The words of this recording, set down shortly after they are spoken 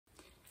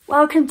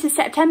Welcome to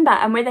September,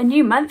 and with a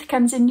new month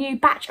comes a new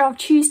batch of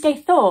Tuesday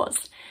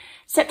Thoughts.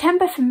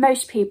 September for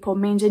most people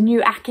means a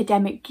new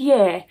academic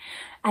year,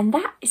 and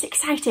that is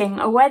exciting,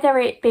 whether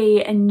it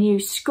be a new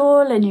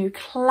school, a new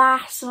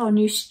class, or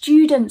new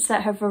students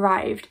that have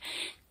arrived.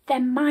 There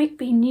might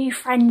be new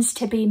friends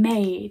to be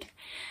made.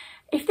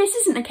 If this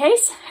isn't the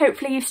case,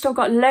 hopefully you've still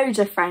got loads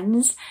of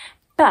friends,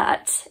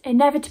 but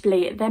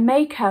inevitably there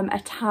may come a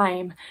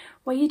time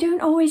where you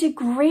don't always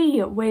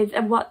agree with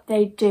what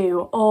they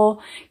do, or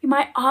you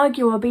might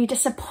argue or be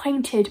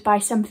disappointed by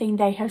something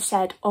they have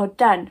said or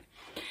done.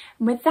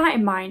 And with that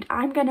in mind,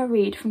 I'm going to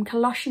read from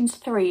Colossians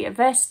 3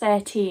 verse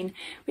 13,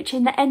 which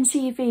in the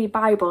NCV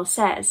Bible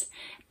says,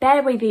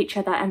 "Bear with each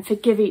other and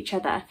forgive each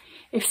other.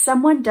 If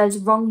someone does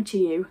wrong to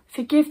you,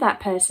 forgive that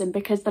person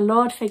because the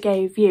Lord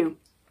forgave you."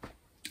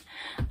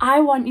 I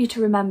want you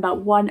to remember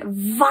one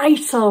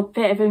vital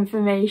bit of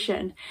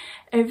information.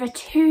 Over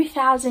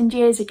 2,000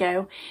 years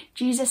ago,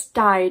 Jesus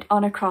died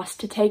on a cross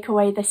to take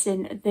away the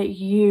sin that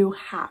you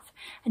have,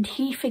 and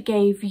he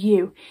forgave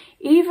you.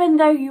 Even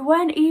though you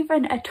weren't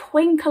even a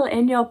twinkle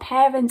in your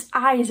parents'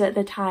 eyes at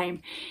the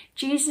time,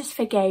 Jesus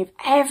forgave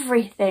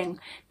everything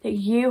that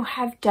you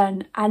have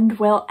done and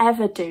will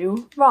ever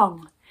do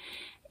wrong.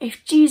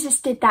 If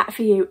Jesus did that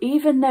for you,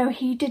 even though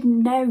he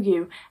didn't know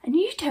you and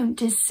you don't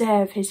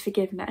deserve his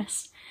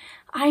forgiveness,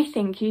 I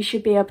think you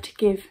should be able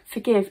to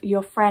forgive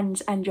your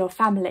friends and your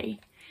family.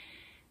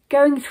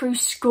 Going through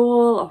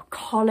school or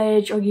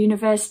college or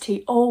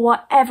university or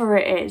whatever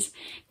it is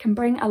can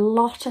bring a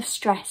lot of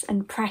stress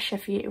and pressure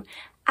for you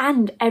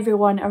and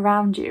everyone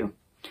around you.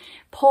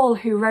 Paul,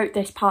 who wrote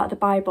this part of the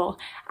Bible,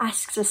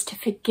 asks us to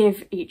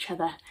forgive each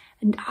other,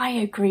 and I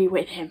agree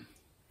with him.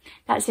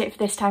 That's it for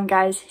this time,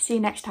 guys. See you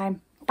next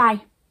time.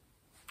 Bye.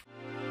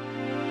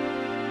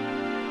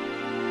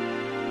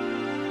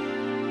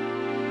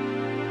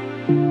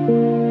 Thank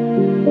you.